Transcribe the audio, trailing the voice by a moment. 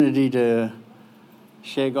Opportunity to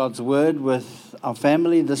share God's word with our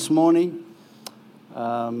family this morning.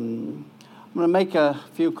 I'm going to make a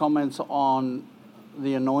few comments on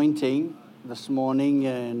the anointing this morning,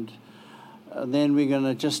 and then we're going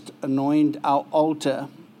to just anoint our altar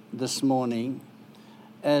this morning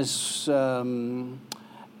as an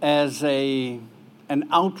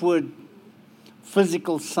outward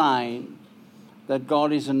physical sign that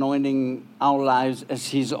God is anointing our lives as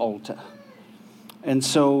His altar. And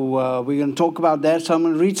so we're going to talk about that. So I'm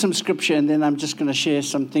going to read some scripture, and then I'm just going to share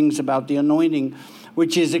some things about the anointing,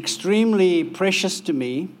 which is extremely precious to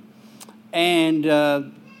me. And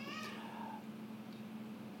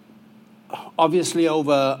obviously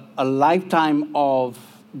over a lifetime of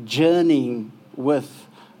journeying with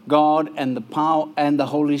God and the power and the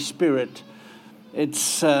Holy Spirit, it's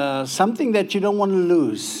something that you don't want to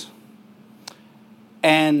lose.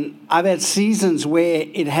 And I've had seasons where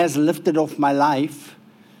it has lifted off my life.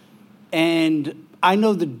 And I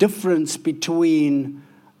know the difference between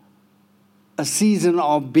a season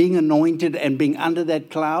of being anointed and being under that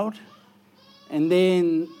cloud, and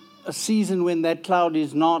then a season when that cloud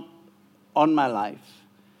is not on my life.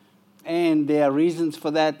 And there are reasons for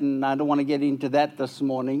that, and I don't want to get into that this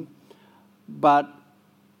morning. But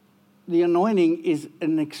the anointing is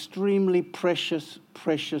an extremely precious,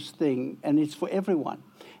 precious thing, and it's for everyone.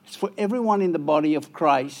 It's for everyone in the body of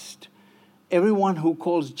Christ, everyone who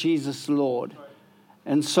calls Jesus Lord.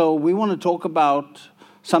 And so we want to talk about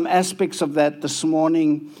some aspects of that this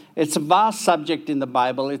morning. It's a vast subject in the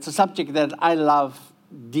Bible. It's a subject that I love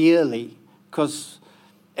dearly because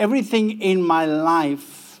everything in my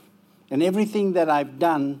life and everything that I've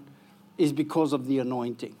done is because of the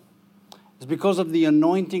anointing. It's because of the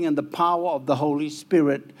anointing and the power of the Holy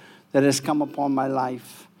Spirit that has come upon my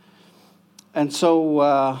life. And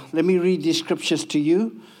so let me read these scriptures to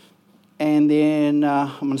you. And then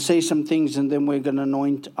I'm going to say some things, and then we're going to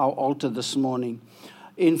anoint our altar this morning.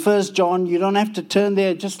 In 1 John, you don't have to turn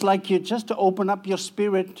there, just to open up your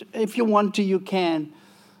spirit. If you want to, you can.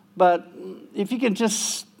 But if you can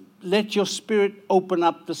just let your spirit open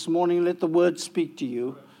up this morning, let the word speak to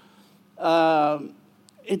you.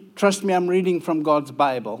 Trust me, I'm reading from God's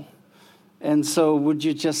Bible. And so would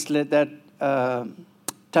you just let that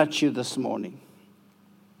touch you this morning?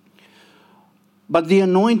 But the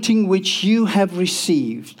anointing which you have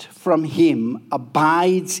received from Him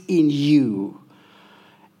abides in you,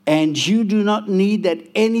 and you do not need that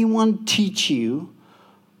anyone teach you,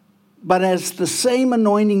 but as the same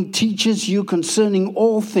anointing teaches you concerning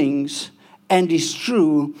all things, and is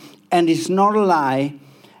true, and is not a lie,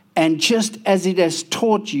 and just as it has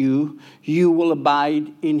taught you, you will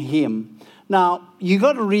abide in Him. Now, you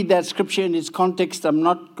got to read that scripture in its context. I'm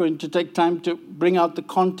not going to take time to bring out the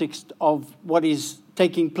context of what is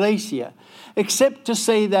taking place here, except to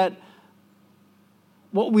say that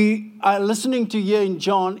what we are listening to here in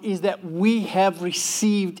John is that we have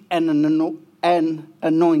received an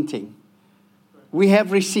anointing. We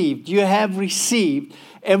have received. You have received.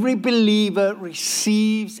 Every believer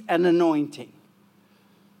receives an anointing.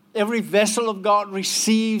 Every vessel of God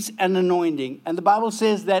receives an anointing. And the Bible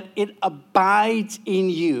says that it abides in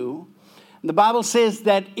you. And the Bible says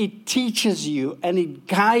that it teaches you and it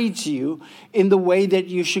guides you in the way that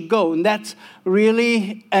you should go. And that's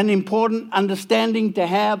really an important understanding to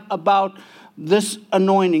have about this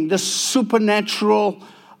anointing, this supernatural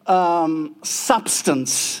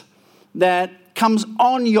substance that comes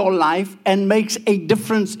on your life and makes a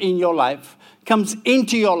difference in your life, comes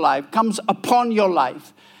into your life, comes upon your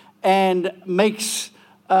life. And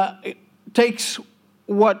takes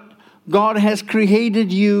what God has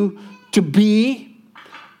created you to be,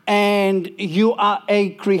 and you are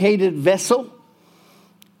a created vessel.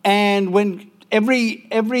 And when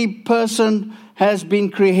every person has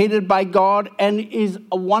been created by God and is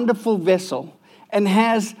a wonderful vessel and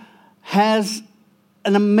has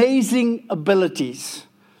an amazing abilities,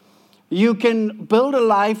 you can build a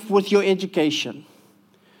life with your education.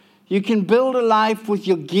 You can build a life with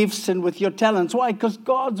your gifts and with your talents. Why? Because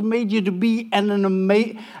God's made you to be an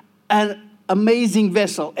amazing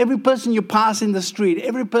vessel. Every person you pass in the street,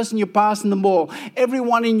 every person you pass in the mall,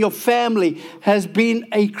 everyone in your family has been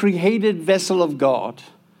a created vessel of God.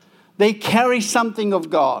 They carry something of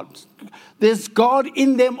God. There's God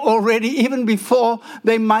in them already, even before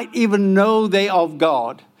they might even know they are of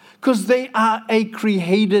God, because they are a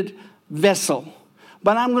created vessel.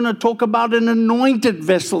 But I'm going to talk about an anointed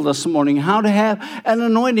vessel this morning, how to have an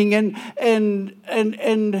anointing.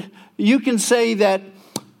 And you can say that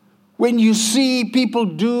when you see people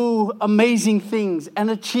do amazing things and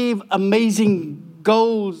achieve amazing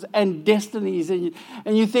goals and destinies, and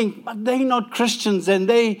you think, but they're not Christians, and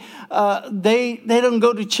they don't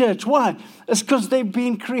go to church. Why? It's because they've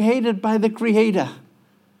been created by the Creator.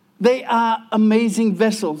 They are amazing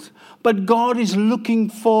vessels, but God is looking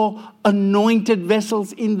for anointed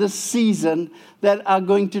vessels in this season that are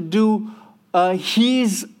going to do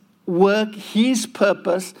His work, His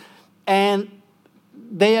purpose, and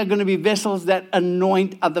they are going to be vessels that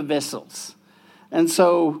anoint other vessels. And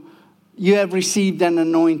so you have received an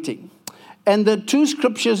anointing. And the two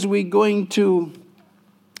scriptures we're going to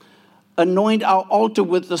anoint our altar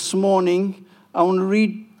with this morning, I want to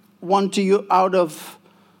read one to you out of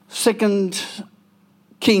 2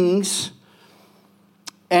 Kings.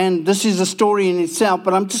 And this is a story in itself,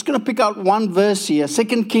 but I'm just going to pick out one verse here.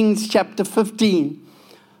 2 Kings chapter 15.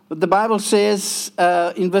 The Bible says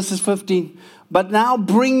in verses 15, "But now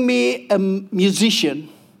bring me a musician."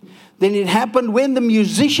 Then it happened when the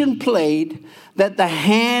musician played that the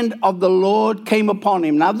hand of the Lord came upon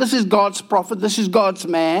him. Now this is God's prophet. This is God's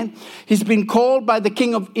man. He's been called by the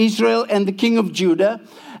king of Israel and the king of Judah.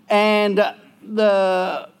 And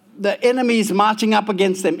the enemy is marching up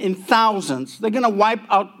against them in thousands. They're going to wipe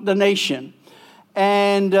out the nation.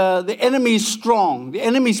 And the enemy is strong. The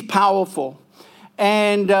enemy is powerful.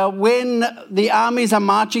 And when the armies are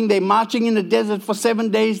marching, they're marching in the desert for 7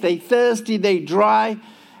 days. They're thirsty, they're dry.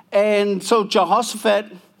 And so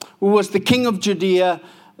Jehoshaphat, who was the king of Judea,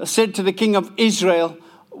 said to the king of Israel,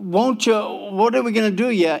 what are we going to do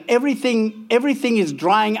here? Everything is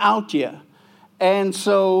drying out here. And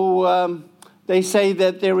so they say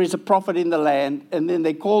that there is a prophet in the land. And then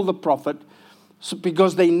they call the prophet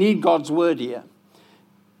because they need God's word here.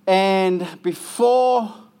 And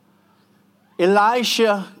before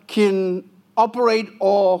Elisha can operate,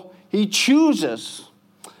 or he chooses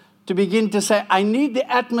to begin to say, I need the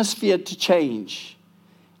atmosphere to change.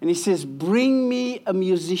 And he says, bring me a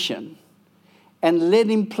musician and let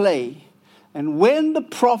him play. And when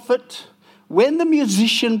the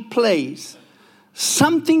musician plays,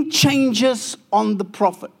 something changes on the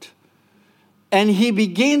prophet. And he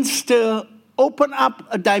begins to open up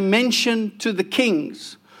a dimension to the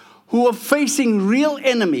kings who are facing real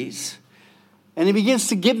enemies. And he begins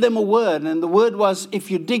to give them a word. And the word was, if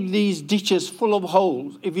you dig these ditches full of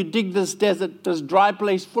holes, if you dig this desert, this dry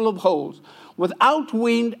place full of holes, without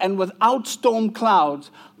wind and without storm clouds,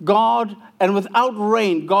 and without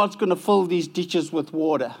rain, God's going to fill these ditches with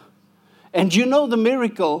water. And you know the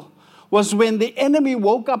miracle was when the enemy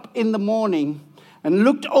woke up in the morning and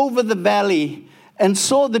looked over the valley and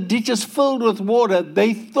saw the ditches filled with water,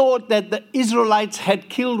 they thought that the Israelites had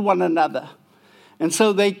killed one another. And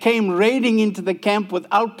so they came raiding into the camp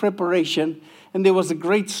without preparation. And there was a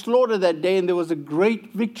great slaughter that day. And there was a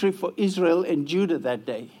great victory for Israel and Judah that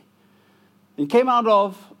day. It came out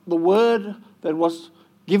of the word that was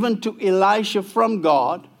given to Elisha from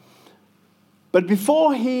God. But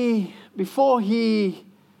before he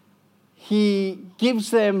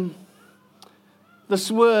gives them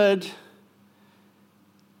this word,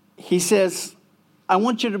 he says, I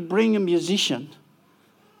want you to bring a musician.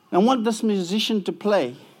 I want this musician to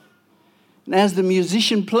play. And as the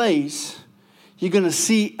musician plays, you're going to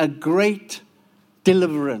see a great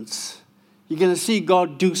deliverance. You're going to see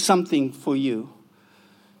God do something for you.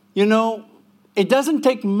 You know, it doesn't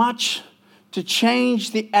take much to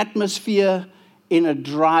change the atmosphere in a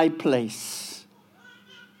dry place.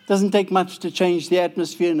 It doesn't take much to change the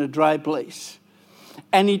atmosphere in a dry place.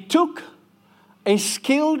 And it took a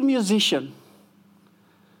skilled musician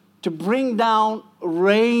to bring down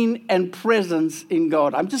rain and presence in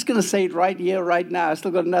God. I'm just going to say it right here, right now. I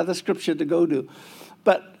still got another scripture to go to.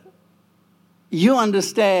 But you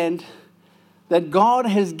understand that God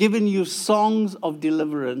has given you songs of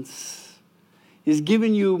deliverance. He's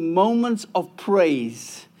given you moments of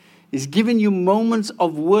praise. He's given you moments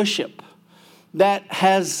of worship that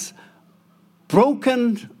has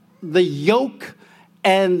broken the yoke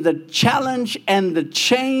and the challenge and the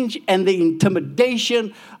change and the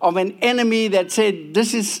intimidation of an enemy that said,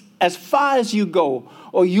 this is as far as you go,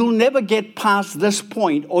 or you'll never get past this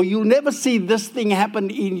point, or you'll never see this thing happen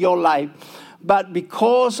in your life. But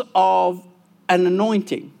because of an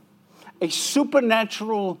anointing, a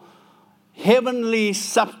supernatural heavenly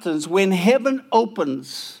substance, when heaven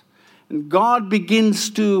opens and God begins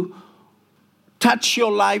to touch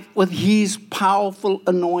your life with His powerful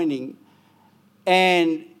anointing.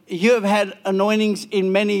 And you have had anointings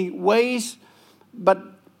in many ways, but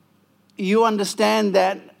you understand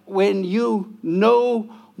that when you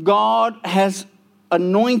know God has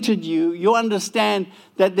anointed you, you understand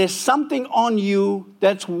that there's something on you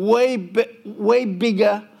that's way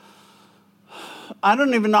bigger. I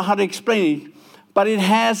don't even know how to explain it, but it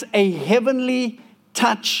has a heavenly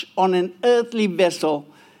touch on an earthly vessel,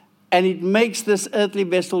 and it makes this earthly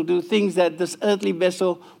vessel do things that this earthly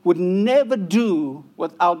vessel would never do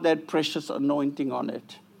without that precious anointing on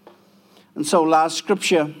it. And so last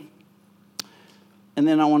scripture, and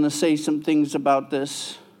then I want to say some things about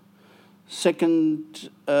this.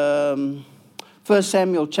 1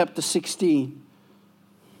 Samuel chapter 16.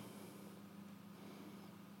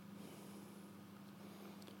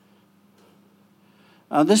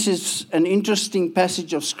 This is an interesting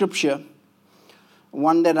passage of scripture,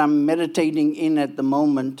 one that I'm meditating in at the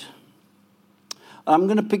moment. I'm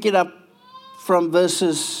going to pick it up from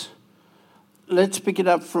verses, let's pick it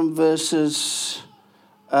up from verses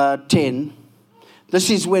 10. This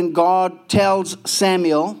is when God tells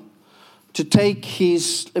Samuel to take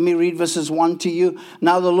his, let me read verses 1 to you.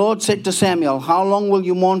 Now the Lord said to Samuel, how long will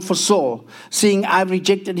you mourn for Saul, seeing I've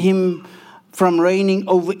rejected him from reigning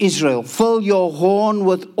over Israel? Fill your horn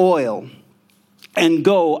with oil and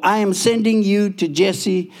go. I am sending you to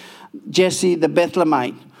Jesse the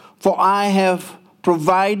Bethlehemite, for I have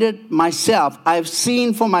provided myself, I have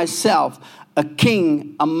seen for myself a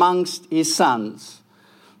king amongst his sons.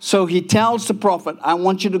 So he tells the prophet, I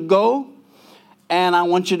want you to go, and I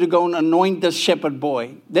want you to go and anoint this shepherd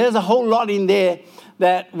boy. There's a whole lot in there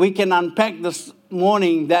that we can unpack this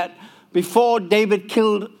morning, that before David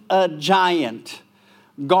killed a giant,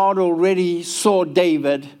 God already saw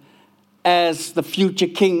David as the future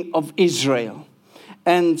king of Israel.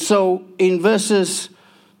 And so in verses,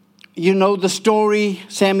 you know the story.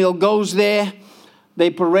 Samuel goes there. They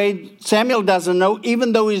parade. Samuel doesn't know,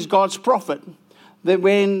 even though he's God's prophet, that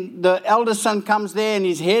when the eldest son comes there and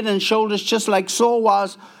he's head and shoulders just like Saul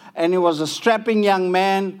was, and he was a strapping young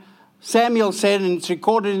man, Samuel said, and it's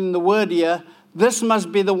recorded in the word here, this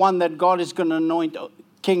must be the one that God is going to anoint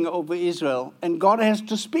king over Israel. And God has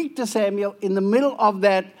to speak to Samuel in the middle of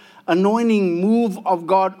that anointing move of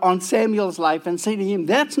God on Samuel's life and say to him,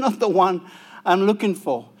 that's not the one I'm looking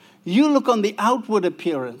for. You look on the outward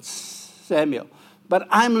appearance, Samuel, but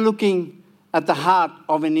I'm looking at the heart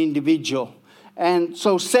of an individual. And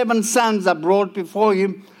so 7 sons are brought before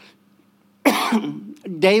him.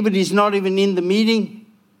 David is not even in the meeting.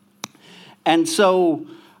 And so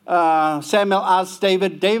Samuel asks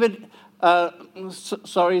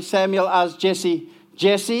Samuel asks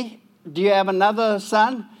Jesse, do you have another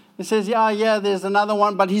son? He says, yeah, there's another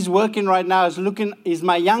one, but he's working right now. He's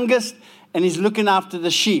my youngest, and he's looking after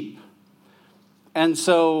the sheep. And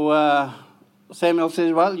so Samuel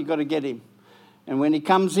says, well, you got to get him. And when he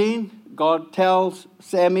comes in, God tells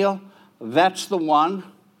Samuel, that's the one.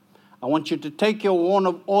 I want you to take your horn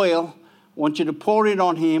of oil. I want you to pour it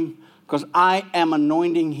on him, because I am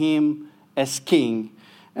anointing him as king.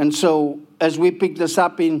 And so as we pick this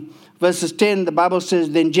up in verses 10, the Bible says,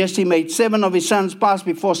 then Jesse made 7 of his sons pass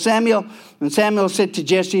before Samuel. And Samuel said to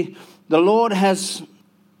Jesse, the Lord has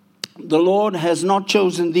not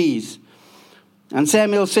chosen these. And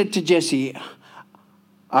Samuel said to Jesse,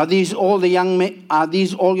 are these all the young men? Are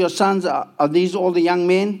these all your sons? Are these all the young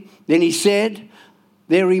men? Then he said,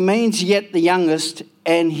 there remains yet the youngest,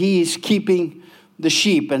 and he is keeping the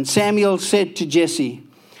sheep. And Samuel said to Jesse,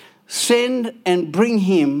 send and bring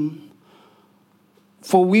him,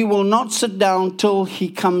 for we will not sit down till he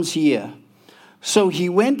comes here. So he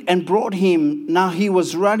went and brought him. Now he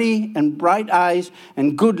was ruddy and bright eyes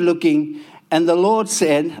and good looking. And the Lord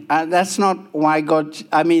said, that's not why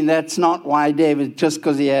David, just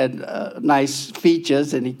because he had nice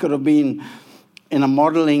features and he could have been in a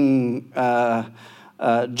modeling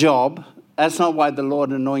job, that's not why the Lord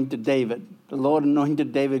anointed David. The Lord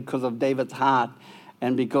anointed David because of David's heart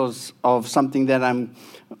and because of something that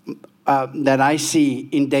I see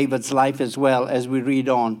in David's life as well as we read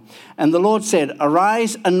on. And the Lord said,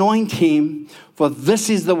 arise, anoint him, for this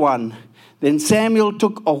is the one. Then Samuel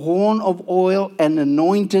took a horn of oil and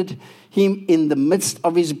anointed him in the midst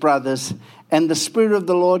of his brothers. And the Spirit of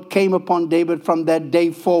the Lord came upon David from that day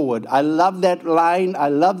forward. I love that line. I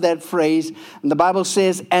love that phrase. And the Bible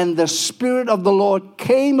says, and the Spirit of the Lord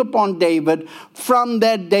came upon David from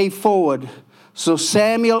that day forward. So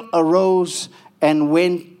Samuel arose and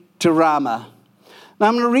went to Ramah. Now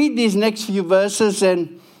I'm going to read these next few verses,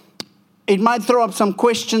 and it might throw up some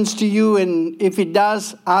questions to you, and if it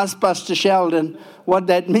does, ask Pastor Sheldon what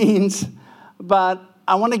that means. But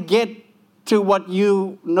I want to get to what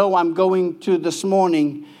you know I'm going to this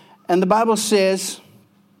morning. And the Bible says,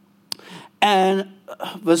 and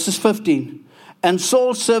verses 15, and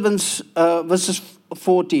Saul's servants, verses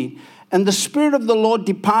 14, and the Spirit of the Lord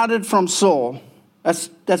departed from Saul.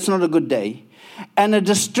 That's not a good day. And a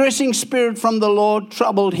distressing spirit from the Lord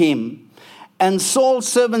troubled him. And Saul's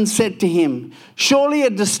servant said to him, surely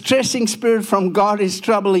a distressing spirit from God is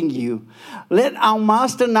troubling you. Let our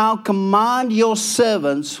master now command your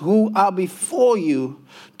servants who are before you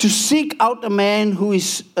to seek out a man who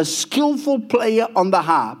is a skillful player on the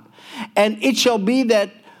harp. And it shall be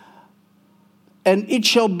that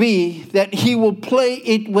he will play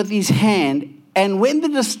it with his hand. And when the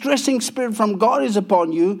distressing spirit from God is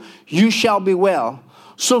upon you, you shall be well.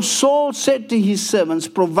 So Saul said to his servants,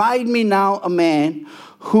 provide me now a man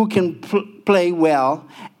who can play well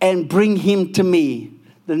and bring him to me.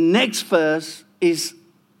 The next verse is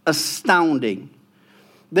astounding.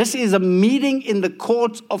 This is a meeting in the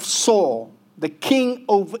courts of Saul, the king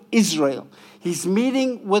over Israel. He's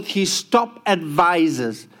meeting with his top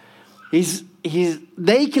advisors.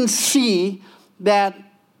 They can see that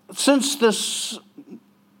since this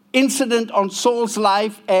incident on Saul's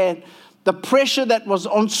life and the pressure that was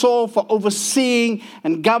on Saul for overseeing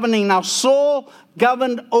and governing. Now, Saul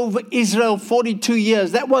governed over Israel 42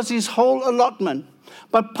 years. That was his whole allotment.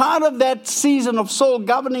 But part of that season of Saul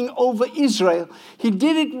governing over Israel, he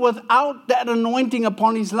did it without that anointing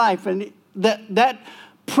upon his life. And that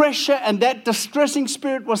pressure and that distressing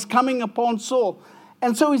spirit was coming upon Saul.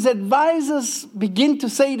 And so his advisors begin to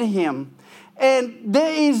say to him, and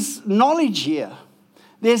there is knowledge here.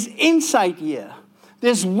 There's insight here.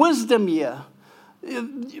 There's wisdom here,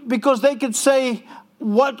 because they could say,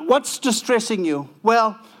 what's distressing you?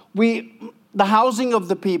 Well, the housing of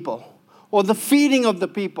the people, or the feeding of the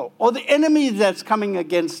people, or the enemy that's coming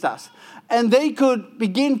against us. And they could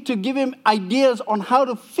begin to give him ideas on how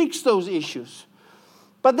to fix those issues.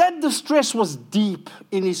 But that distress was deep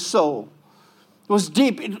in his soul. It was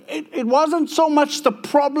deep. It wasn't so much the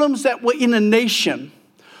problems that were in a nation,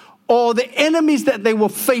 or the enemies that they were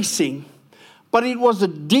facing, but it was a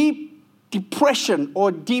deep depression or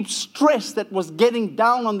deep stress that was getting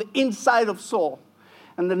down on the inside of Saul.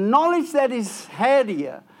 And the knowledge that is had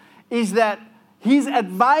here is that his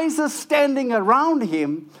advisors standing around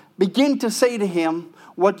him begin to say to him,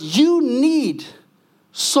 what you need,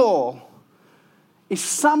 Saul, is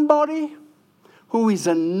somebody who is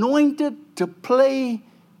anointed to play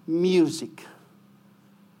music.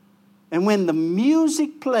 And when the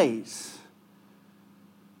music plays,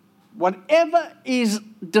 whatever is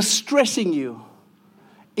distressing you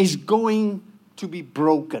is going to be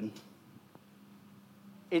broken.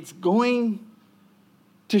 It's going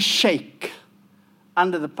to shake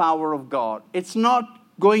under the power of God. It's not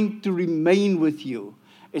going to remain with you.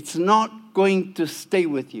 It's not going to stay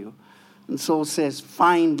with you. And Saul says,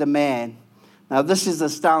 find the man. Now this is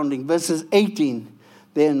astounding. Verses 18.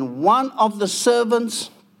 Then one of the servants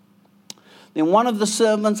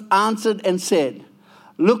answered and said,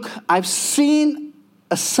 look, I've seen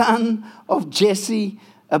a son of Jesse,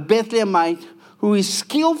 a Bethlehemite, who is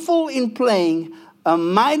skillful in playing, a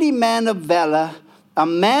mighty man of valor, a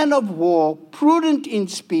man of war, prudent in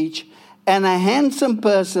speech, and a handsome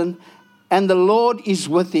person, and the Lord is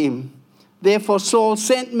with him. Therefore Saul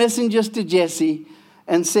sent messengers to Jesse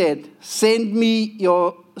and said, send me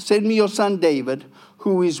your son David,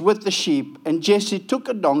 who is with the sheep. And Jesse took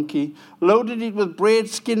a donkey, loaded it with bread,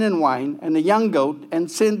 skin, and wine, and a young goat, and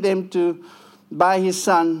sent them by his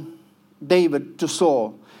son David to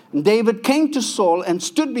Saul. And David came to Saul and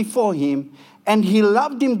stood before him, and he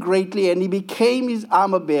loved him greatly, and he became his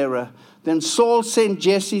armor-bearer. Then Saul sent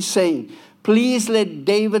Jesse, saying, please let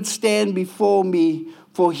David stand before me,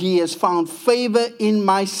 for he has found favor in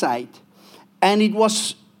my sight.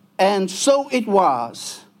 And so it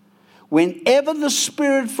was, whenever the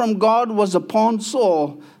Spirit from God was upon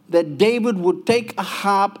Saul, that David would take a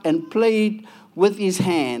harp and play it with his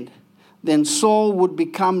hand. Then Saul would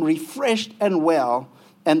become refreshed and well,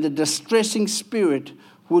 and the distressing spirit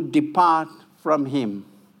would depart from him.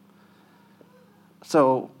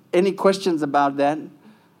 So, any questions about that?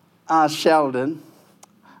 Sheldon,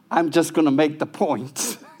 I'm just going to make the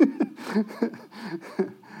points.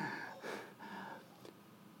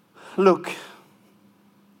 Look,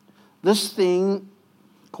 this thing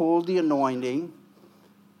called the anointing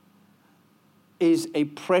is a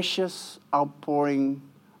precious outpouring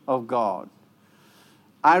of God.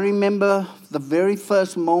 I remember the very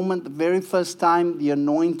first moment, the very first time the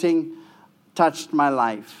anointing touched my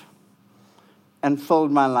life and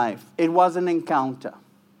filled my life. It was an encounter.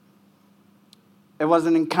 It was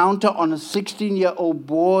an encounter on a 16-year-old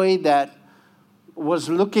boy that was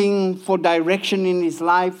looking for direction in his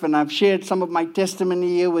life, and I've shared some of my testimony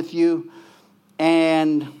here with you.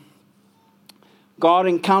 And God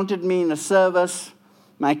encountered me in a service,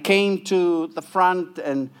 and I came to the front,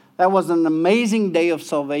 and that was an amazing day of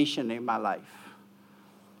salvation in my life.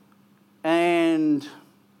 And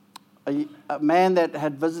a man that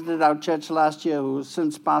had visited our church last year who has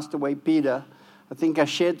since passed away, Peter. I think I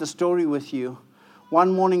shared the story with you.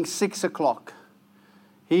 One morning, 6 o'clock,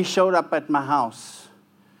 he showed up at my house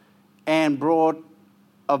and brought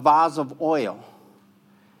a vase of oil.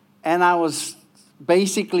 And I was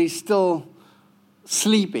basically still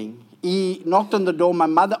sleeping. He knocked on the door. My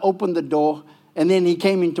mother opened the door, and then he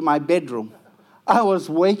came into my bedroom. I was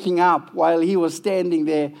waking up while he was standing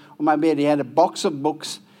there on my bed. He had a box of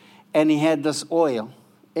books, and he had this oil.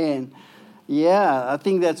 And yeah, I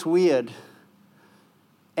think that's weird.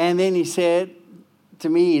 And then he said to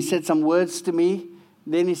me, he said some words to me.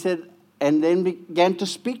 Then he said, and then began to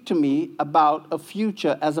speak to me about a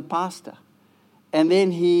future as a pastor. And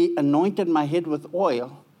then he anointed my head with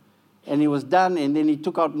oil, and he was done. And then he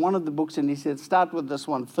took out one of the books, and he said, start with this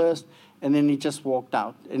one first. And then he just walked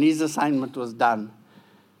out, and his assignment was done.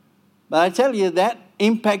 But I tell you, that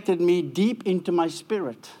impacted me deep into my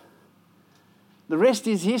spirit. The rest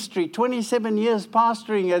is history. 27 years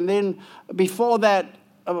pastoring, and then before that,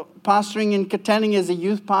 pastoring in Katanning as a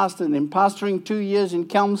youth pastor, and then pastoring 2 years in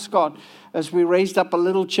Kelmscott as we raised up a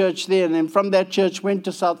little church there. And then from that church went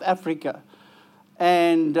to South Africa.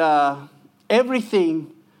 And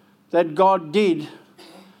everything that God did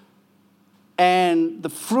and the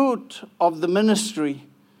fruit of the ministry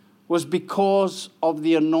was because of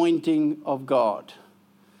the anointing of God.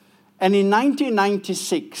 And in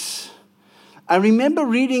 1996, I remember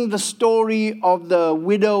reading the story of the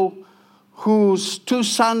widow whose 2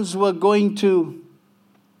 sons were going to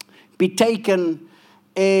be taken,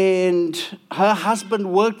 and her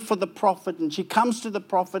husband worked for the prophet, and she comes to the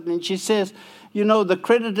prophet and she says, you know, the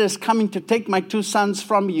creditor is coming to take my 2 sons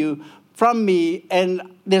from me, and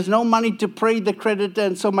there's no money to pay the creditor,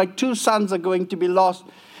 and so my 2 sons are going to be lost.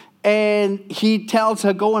 And he tells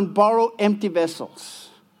her, go and borrow empty vessels.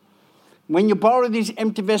 When you borrow these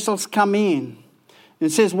empty vessels, come in.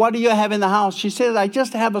 And says, what do you have in the house? She says, I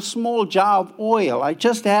just have a small jar of oil. I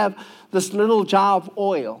just have this little jar of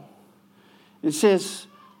oil. It says,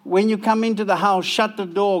 when you come into the house, shut the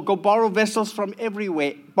door. Go borrow vessels from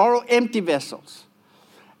everywhere. Borrow empty vessels.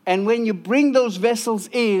 And when you bring those vessels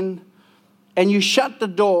in and you shut the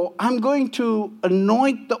door, I'm going to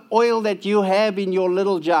anoint the oil that you have in your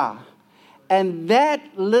little jar. And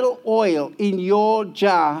that little oil in your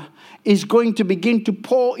jar is going to begin to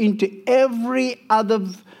pour into every other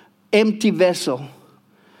empty vessel.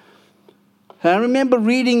 I remember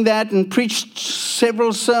reading that and preached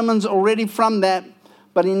several sermons already from that.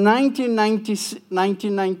 But in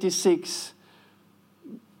 1996,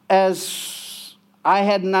 as I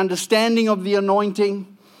had an understanding of the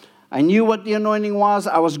anointing, I knew what the anointing was.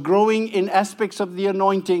 I was growing in aspects of the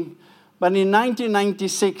anointing. But in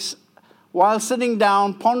 1996, while sitting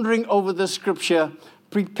down, pondering over the scripture,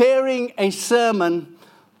 preparing a sermon,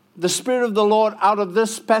 the Spirit of the Lord, out of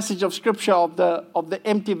this passage of scripture of the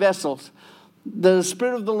empty vessels, the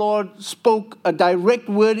Spirit of the Lord spoke a direct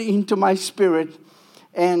word into my spirit.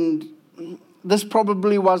 And this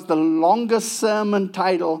probably was the longest sermon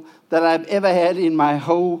title that I've ever had in my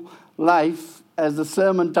whole life as a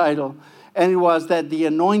sermon title. And it was that the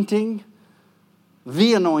anointing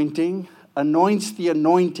anoints the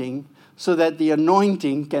anointing, so that the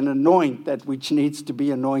anointing can anoint that which needs to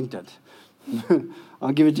be anointed.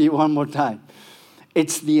 I'll give it to you one more time.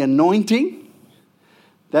 It's the anointing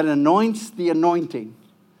that anoints the anointing,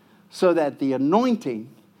 so that the anointing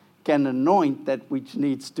can anoint that which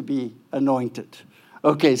needs to be anointed.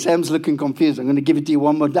 Okay, Sam's looking confused. I'm going to give it to you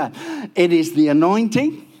one more time. It is the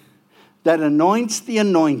anointing that anoints the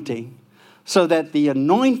anointing, so that the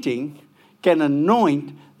anointing can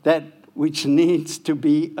anoint that which needs to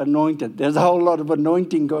be anointed. There's a whole lot of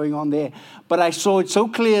anointing going on there. But I saw it so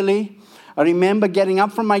clearly. I remember getting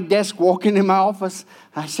up from my desk, walking in my office.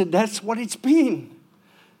 I said, that's what it's been.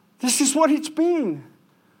 This is what it's been.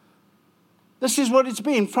 This is what it's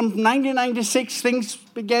been. From 1996, things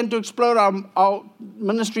began to explode. Our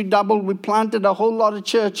ministry doubled. We planted a whole lot of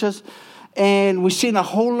churches. And we've seen a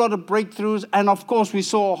whole lot of breakthroughs. And of course, we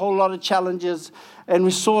saw a whole lot of challenges. And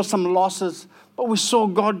we saw some losses. But we saw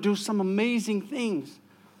God do some amazing things.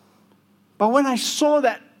 But when I saw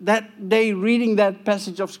that day reading that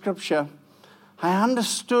passage of Scripture, I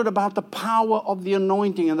understood about the power of the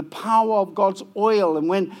anointing and the power of God's oil.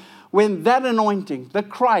 And when that anointing, the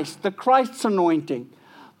Christ's anointing,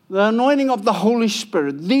 the anointing of the Holy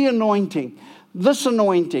Spirit, the anointing, this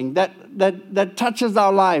anointing that touches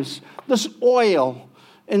our lives, this oil.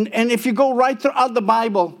 And if you go right throughout the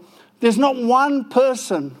Bible, there's not one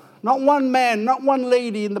person, not one man, not one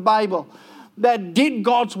lady in the Bible that did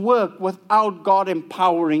God's work without God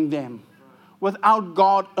empowering them, without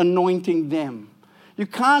God anointing them. You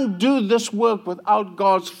can't do this work without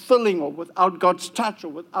God's filling, or without God's touch, or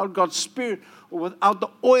without God's Spirit, or without the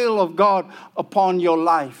oil of God upon your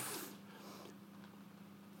life.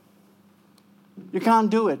 You can't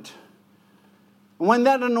do it. When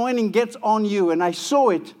that anointing gets on you, and I saw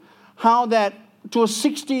it, how that to a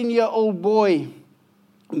 16-year-old boy,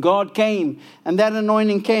 God came, and that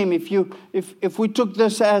anointing came. If we took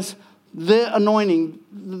this as the anointing,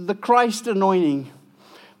 the Christ anointing,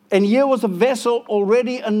 and here was a vessel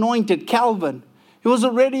already anointed, Calvin. He was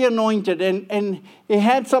already anointed, and he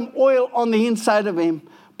had some oil on the inside of him.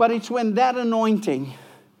 But it's when that anointing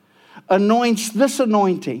anoints this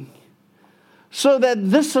anointing, so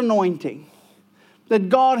that this anointing that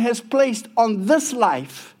God has placed on this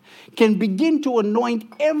life can begin to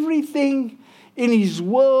anoint everything in His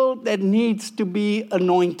world that needs to be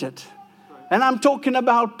anointed. And I'm talking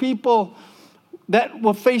about people that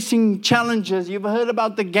were facing challenges. You've heard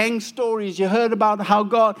about the gang stories. You heard about how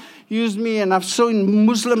God used me, and I've seen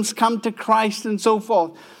Muslims come to Christ and so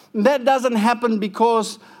forth. And that doesn't happen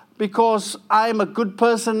because I'm a good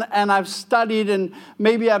person and I've studied and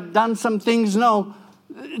maybe I've done some things. No,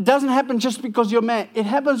 it doesn't happen just because you're man. It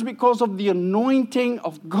happens because of the anointing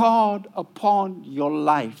of God upon your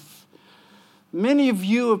life. Many of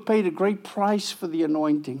you have paid a great price for the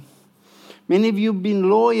anointing. Many of you have been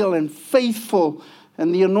loyal and faithful,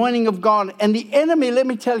 and the anointing of God. And the enemy, let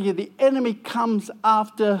me tell you, the enemy comes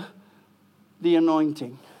after the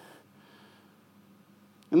anointing.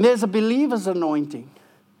 And there's a believer's anointing.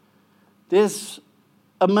 There's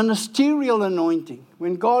a ministerial anointing.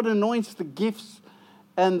 When God anoints the gifts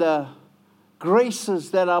and the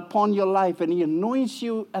graces that are upon your life, and He anoints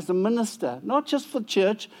you as a minister, not just for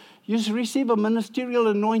church, you receive a ministerial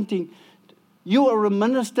anointing. You are a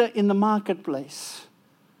minister in the marketplace.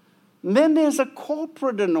 And then there's a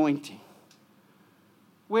corporate anointing,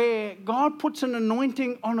 where God puts an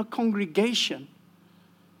anointing on a congregation.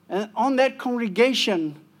 And on that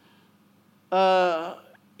congregation,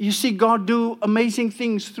 you see God do amazing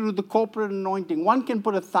things through the corporate anointing. One can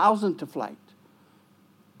put 1,000 to flight.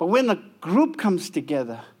 But when a group comes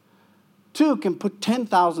together, two can put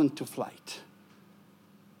 10,000 to flight.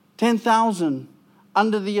 10,000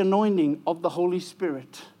 under the anointing of the Holy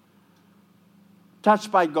Spirit. Touched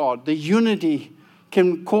by God. The unity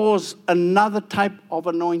can cause another type of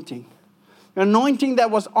anointing. An anointing that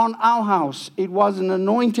was on our house. It was an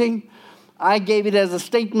anointing. I gave it as a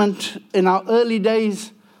statement in our early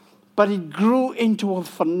days. But it grew into a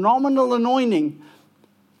phenomenal anointing.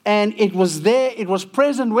 And it was there. It was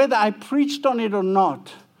present whether I preached on it or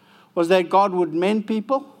not. Was that God would mend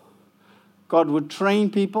people. God would train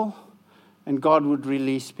people. And God would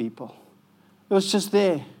release people. It was just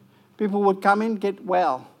there. People would come in, get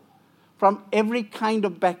well. From every kind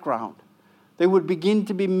of background. They would begin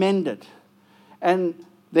to be mended. And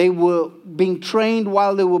they were being trained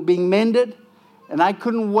while they were being mended. And I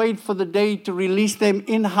couldn't wait for the day to release them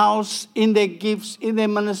in-house, in their gifts, in their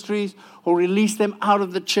ministries, or release them out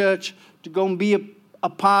of the church to go and be a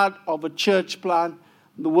part of a church plant.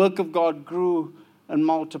 The work of God grew and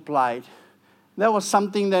multiplied. That was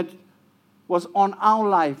something that was on our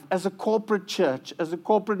life as a corporate church, as a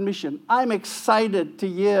corporate mission. I'm excited to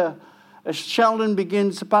hear as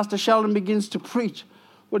Pastor Sheldon begins to preach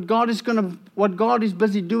what God is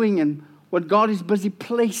busy doing and what God is busy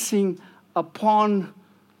placing upon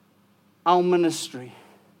our ministry.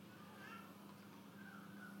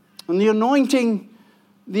 And the anointing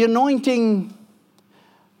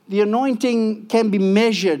can be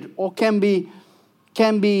measured or can be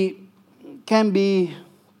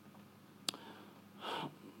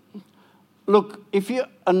look, if you're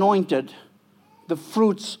anointed, the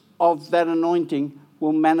fruits of that anointing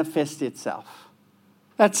will manifest itself.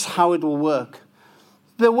 That's how it will work.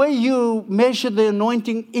 The way you measure the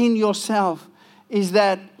anointing in yourself is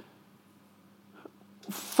that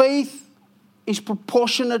faith is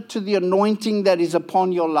proportionate to the anointing that is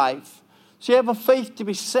upon your life. So you have a faith to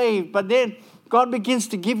be saved, but then God begins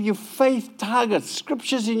to give you faith targets,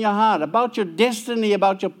 scriptures in your heart about your destiny,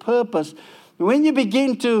 about your purpose. And when you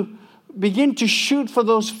begin to shoot for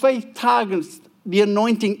those faith targets, the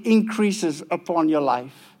anointing increases upon your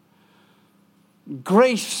life.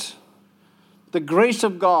 Grace, the grace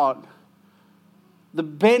of God, the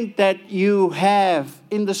bent that you have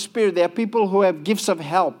in the Spirit. There are people who have gifts of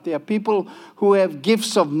help. There are people who have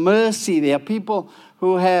gifts of mercy. There are people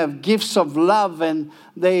who have gifts of love, and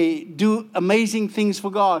they do amazing things for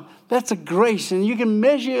God. That's a grace, and you can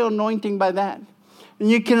measure your anointing by that. And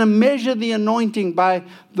you can measure the anointing by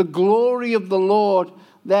the glory of the Lord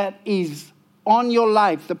that is on your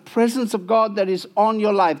life, the presence of God that is on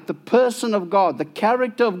your life, the person of God, the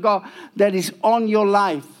character of God that is on your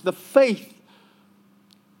life, the faith.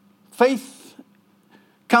 Faith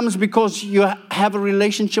comes because you have a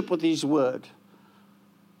relationship with His Word.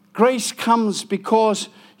 Grace comes because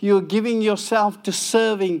you're giving yourself to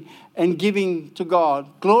serving and giving to God.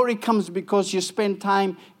 Glory comes because you spend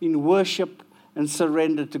time in worship and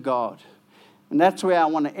surrender to God. And that's where I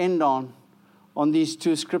want to end on these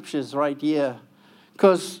two scriptures right here.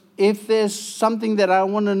 Because if there's something that I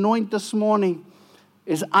want to anoint this morning,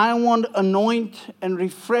 is I want to anoint and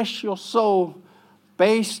refresh your soul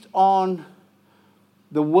based on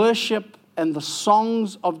the worship and the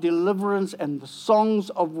songs of deliverance and the songs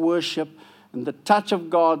of worship and the touch of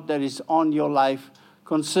God that is on your life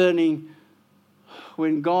concerning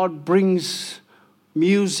when God brings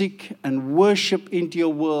music and worship into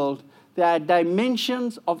your world. There are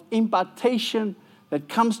dimensions of impartation that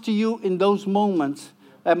comes to you in those moments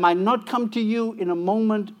that might not come to you in a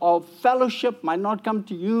moment of fellowship, might not come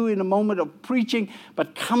to you in a moment of preaching,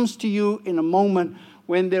 but comes to you in a moment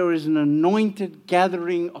when there is an anointed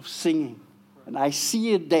gathering of singing. And I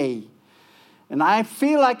see a day, and I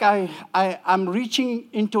feel like I'm reaching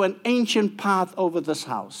into an ancient path over this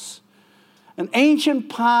house, an ancient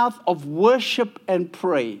path of worship and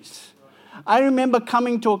praise. I remember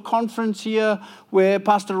coming to a conference here where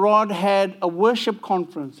Pastor Rod had a worship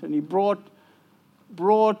conference, and he brought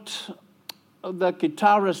the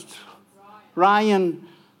guitarist Ryan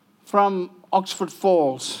from Oxford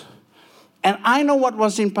Falls. And I know what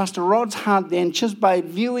was in Pastor Rod's heart then, just by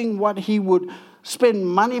viewing what he would spend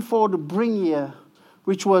money for to bring here,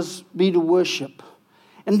 which was be to worship.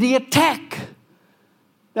 And the attack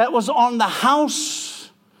that was on the house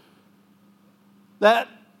that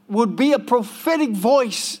would be a prophetic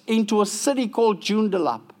voice into a city called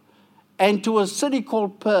Joondalup and to a city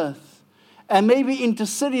called Perth and maybe into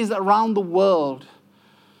cities around the world.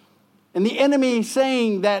 And the enemy is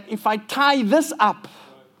saying that if I tie this up,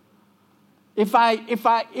 if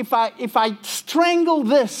I strangle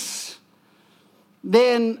this,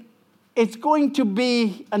 then it's going to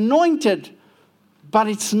be anointed, but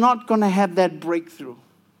it's not going to have that breakthrough.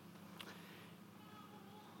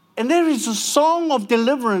 And there is a song of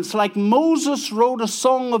deliverance, like Moses wrote a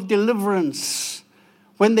song of deliverance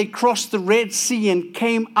when they crossed the Red Sea and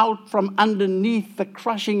came out from underneath the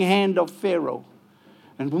crushing hand of Pharaoh.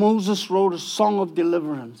 And Moses wrote a song of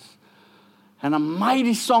deliverance, and a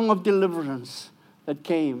mighty song of deliverance that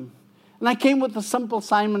came. And I came with a simple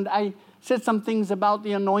assignment. I said some things about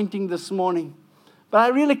the anointing this morning, but I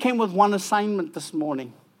really came with one assignment this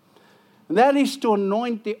morning, and that is to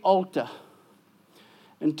anoint the altar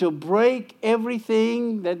and to break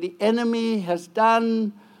everything that the enemy has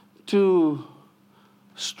done to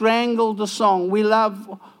strangle the song. We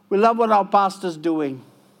love what our pastor's doing.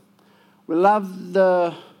 We love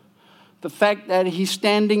the fact that he's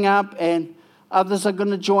standing up and others are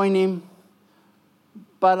going to join him.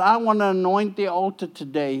 But I want to anoint the altar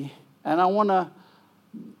today, and I want to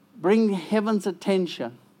bring heaven's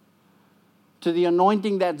attention to the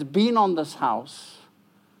anointing that's been on this house,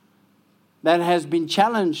 that has been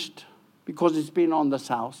challenged because it's been on this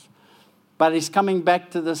house, but it's coming back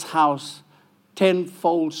to this house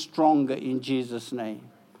tenfold stronger in Jesus' name.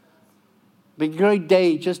 Be a great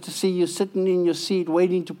day just to see you sitting in your seat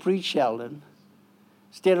waiting to preach, Sheldon,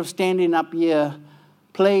 instead of standing up here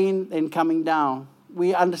playing and coming down.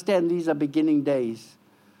 We understand these are beginning days.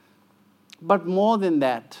 But more than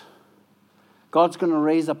that, God's going to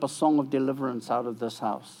raise up a song of deliverance out of this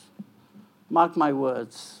house. Mark my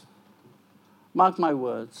words. Mark my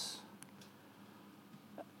words.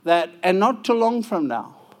 That, and not too long from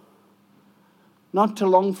now,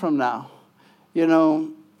 you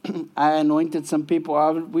know, I anointed some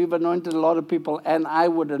people. We've anointed a lot of people, and I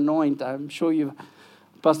would anoint. I'm sure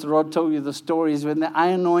Pastor Rod told you the stories. When I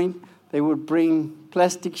anoint, they would bring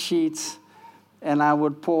plastic sheets, and I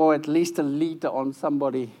would pour at least a liter on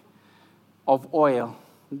somebody of oil.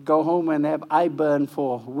 Go home and have eye burn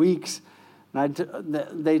for weeks. And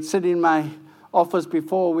they'd sit in my office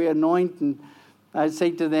before we anoint, and I'd say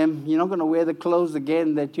to them, you're not going to wear the clothes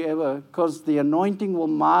again that you ever, because the anointing will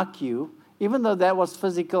mark you. Even though that was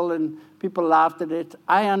physical and people laughed at it,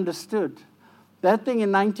 I understood. That thing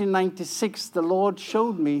in 1996, the Lord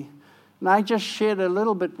showed me, and I just shared a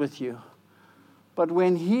little bit with you. But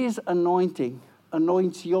when His anointing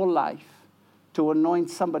anoints your life to anoint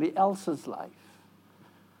somebody else's life,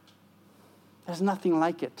 there's nothing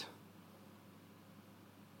like it.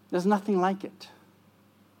 There's nothing like it.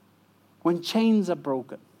 When chains are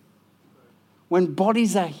broken, when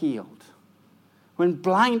bodies are healed, when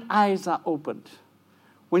blind eyes are opened,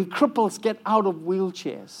 when cripples get out of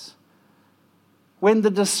wheelchairs, when the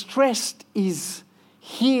distressed is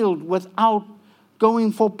healed without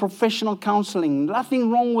going for professional counseling. Nothing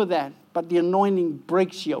wrong with that, but the anointing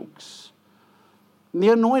breaks yokes. And the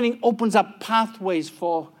anointing opens up pathways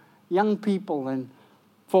for young people and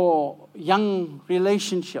for young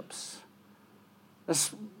relationships.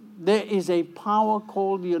 There is a power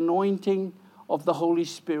called the anointing of the Holy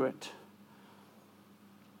Spirit.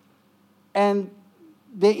 And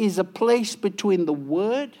there is a place between the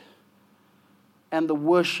word and the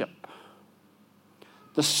worship.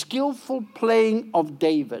 The skillful playing of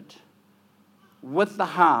David with the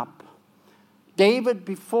harp. David,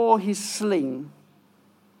 before his sling,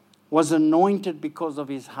 was anointed because of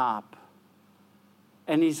his harp.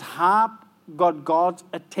 And his harp got God's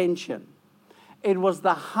attention. It was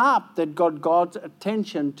the harp that got God's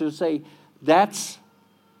attention to say, that's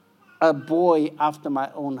a boy after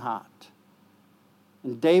my own heart.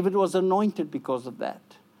 And David was anointed because of that.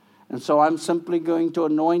 And so I'm simply going to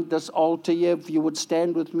anoint this altar here. If you would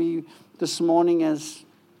stand with me this morning as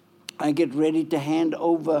I get ready to hand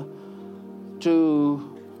over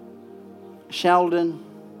to Sheldon.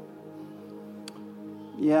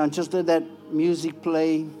 Yeah, just let that music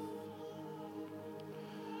play.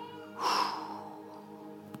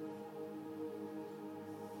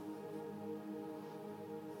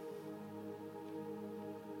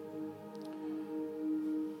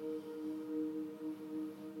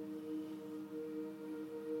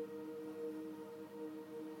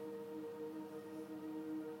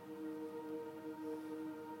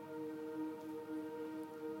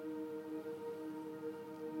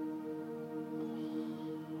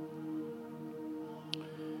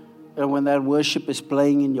 And when that worship is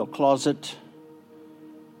playing in your closet,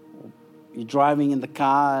 you're driving in the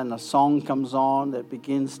car and a song comes on that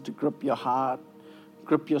begins to grip your heart,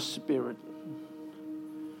 grip your spirit.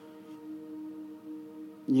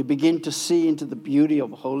 And you begin to see into the beauty of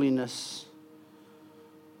holiness.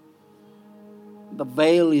 The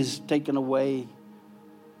veil is taken away.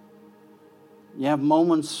 You have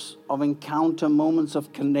moments of encounter, moments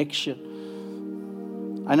of connection.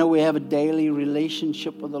 I know we have a daily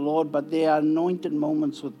relationship with the Lord, but there are anointed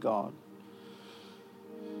moments with God.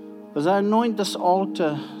 As I anoint this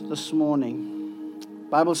altar this morning, the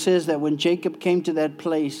Bible says that when Jacob came to that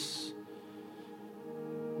place,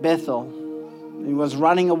 Bethel, he was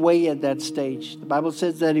running away at that stage. The Bible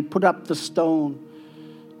says that he put up the stone.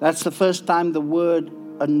 That's the first time the word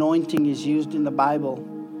anointing is used in the Bible.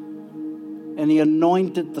 And he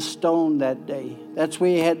anointed the stone that day. That's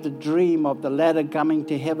where he had the dream of the ladder coming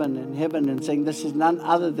to heaven and saying, this is none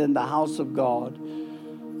other than the house of God.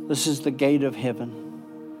 This is the gate of heaven.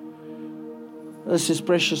 This is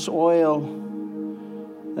precious oil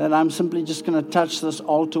that I'm simply just going to touch this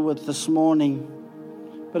altar with this morning.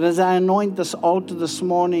 But as I anoint this altar this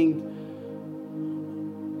morning,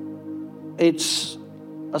 it's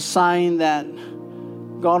a sign that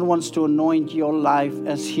God wants to anoint your life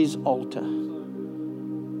as His altar.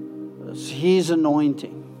 It's His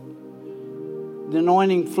anointing. The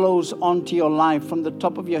anointing flows onto your life from the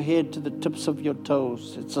top of your head to the tips of your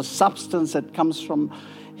toes. It's a substance that comes from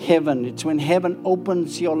heaven. It's when heaven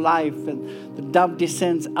opens your life and the dove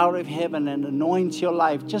descends out of heaven and anoints your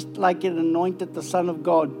life, just like it anointed the Son of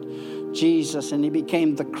God, Jesus, and He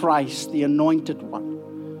became the Christ, the anointed one.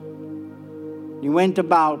 He went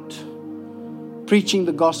about preaching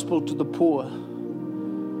the gospel to the poor,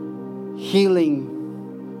 healing,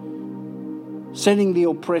 setting the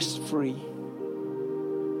oppressed free.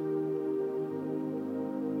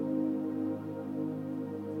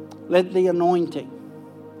 Let the anointing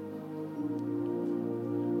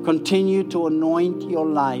continue to anoint your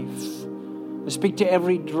life. I speak to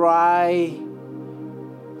every dry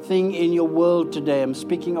thing in your world today. I'm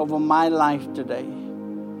speaking over my life today.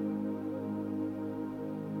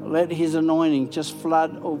 Let His anointing just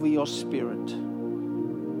flood over your spirit.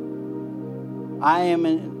 I am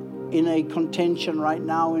in a contention right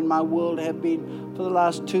now in my world, have been for the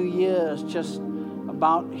last 2 years, just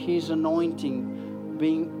about His anointing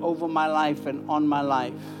being over my life and on my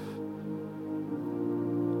life.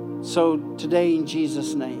 So today, in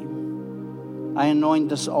Jesus' name, I anoint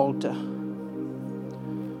this altar.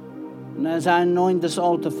 And as I anoint this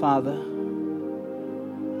altar, Father,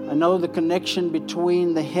 I know the connection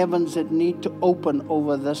between the heavens that need to open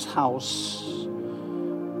over this house.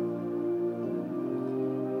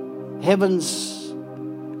 Heavens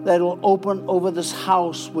that will open over this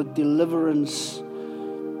house with deliverance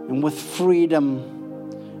and with freedom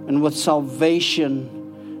and with salvation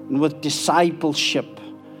and with discipleship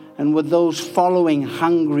and with those following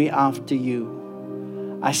hungry after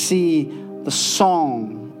you. I see the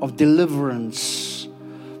song of deliverance,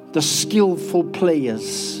 the skillful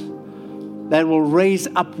players that will raise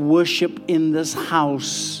up worship in this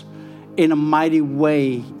house in a mighty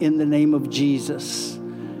way, in the name of Jesus.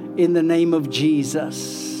 In the name of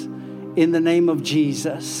Jesus. In the name of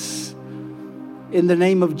Jesus. In the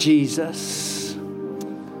name of Jesus.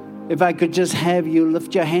 If I could just have you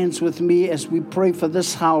lift your hands with me as we pray for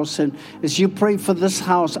this house. And as you pray for this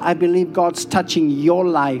house, I believe God's touching your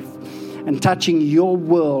life and touching your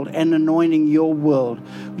world and anointing your world.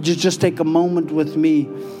 Would you just take a moment with me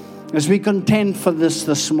as we contend for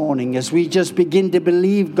this morning, as we just begin to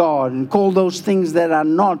believe God and call those things that are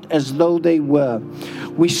not as though they were.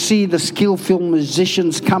 We see the skillful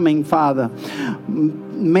musicians coming, Father.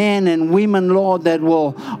 Men and women, Lord, that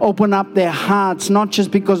will open up their hearts, not just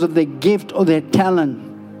because of their gift or their talent,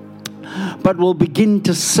 but will begin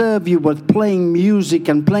to serve you with playing music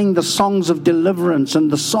and playing the songs of deliverance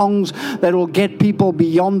and the songs that will get people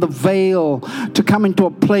beyond the veil to come into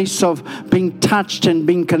a place of being touched and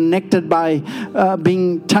being connected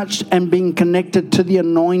being touched and being connected to the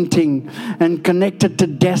anointing and connected to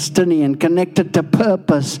destiny and connected to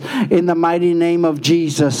purpose in the mighty name of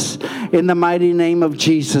Jesus. In the mighty name of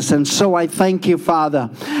Jesus. And so I thank you, Father,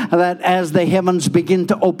 that as the heavens begin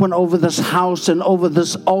to open over this house and over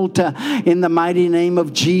this altar, in the mighty name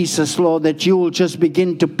of Jesus, Lord, that you will just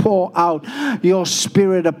begin to pour out your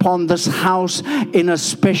Spirit upon this house in a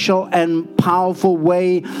special and powerful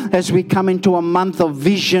way as we come into a month of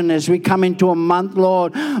vision, as we come into a month,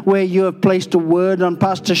 Lord, where you have placed a word on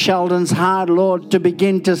Pastor Sheldon's heart, Lord, to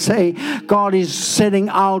begin to say, God is setting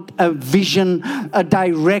out a vision, a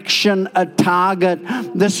direction, a target.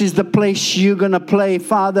 This is the place you're going to play,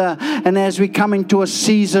 Father. And as we come into a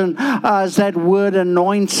season, as that word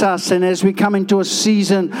anoints us, and as we come into a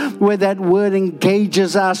season where that word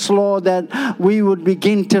engages us, Lord, that we would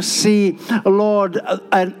begin to see, Lord,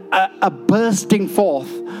 a bursting forth,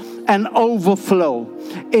 an overflow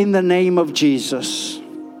in the name of Jesus.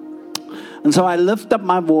 And so I lift up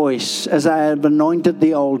my voice as I have anointed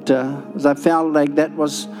the altar, as I felt like that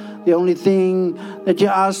was the only thing that you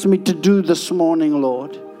asked me to do this morning,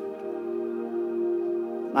 Lord.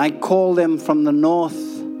 I call them from the north,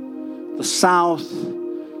 the south,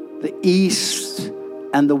 the east,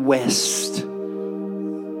 and the west.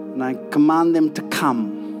 And I command them to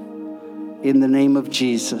come in the name of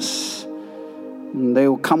Jesus. And they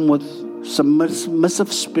will come with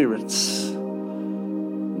submissive spirits.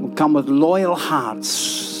 Will come with loyal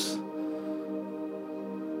hearts.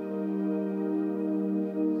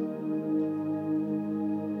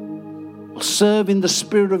 Serve in the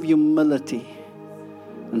spirit of humility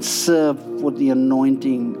and serve with the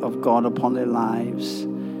anointing of God upon their lives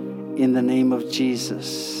in the name of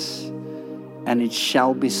Jesus. And it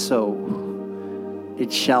shall be so.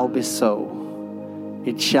 It shall be so.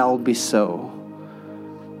 It shall be so.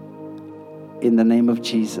 In the name of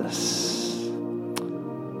Jesus.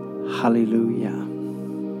 Hallelujah.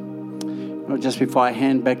 You know, just before I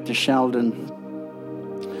hand back to Sheldon,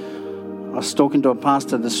 I was talking to a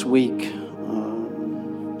pastor this week.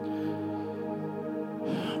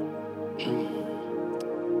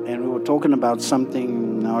 And we were talking about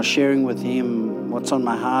something. I was sharing with him what's on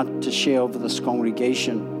my heart to share over this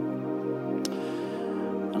congregation.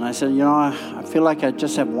 And I said, you know, I feel like I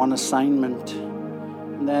just have one assignment,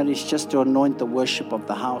 and that is just to anoint the worship of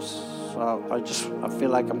the house. So I feel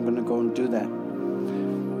like I'm going to go and do that.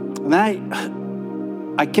 And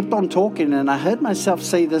I kept on talking, and I heard myself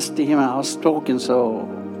say this to him. I was talking, so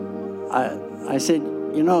I said,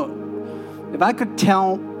 you know, if I could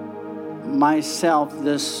tell myself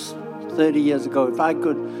this 30 years ago, if I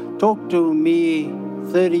could talk to me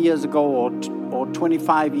 30 years ago or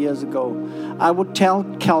 25 years ago, I would tell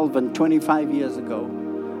Calvin 25 years ago,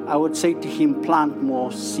 I would say to him, plant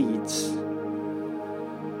more seeds.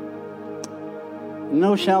 You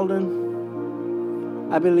know,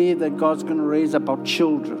 Sheldon, I believe that God's going to raise up our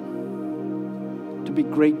children to be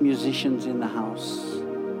great musicians in the house.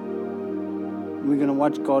 We're going to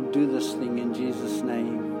watch God do this thing in Jesus'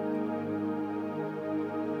 name.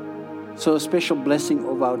 So a special blessing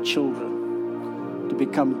over our children to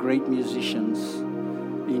become great musicians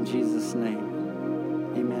in Jesus'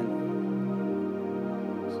 name. Amen.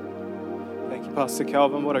 Thank you, Pastor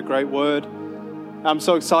Calvin. What a great word. I'm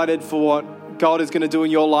so excited for what God is going to do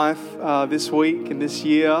in your life this week and this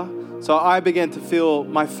year. So I began to feel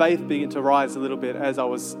my faith begin to rise a little bit as I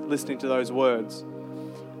was listening to those words.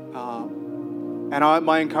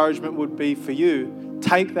 My encouragement would be for you,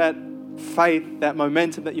 take that faith, that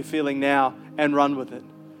momentum that you're feeling now, and run with it.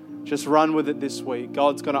 Just run with it this week.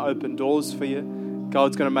 God's going to open doors for you.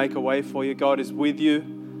 God's going to make a way for you. God is with you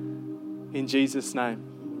in Jesus' name.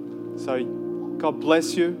 So God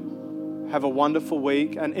bless you. Have a wonderful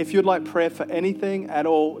week. And if you'd like prayer for anything at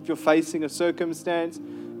all, if you're facing a circumstance,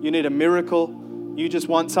 you need a miracle, you just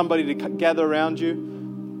want somebody to gather around you,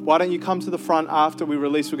 why don't you come to the front after we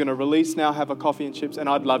release? We're going to release now, have a coffee and chips, and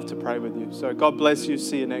I'd love to pray with you. So God bless you.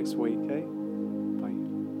 See you next week. Okay?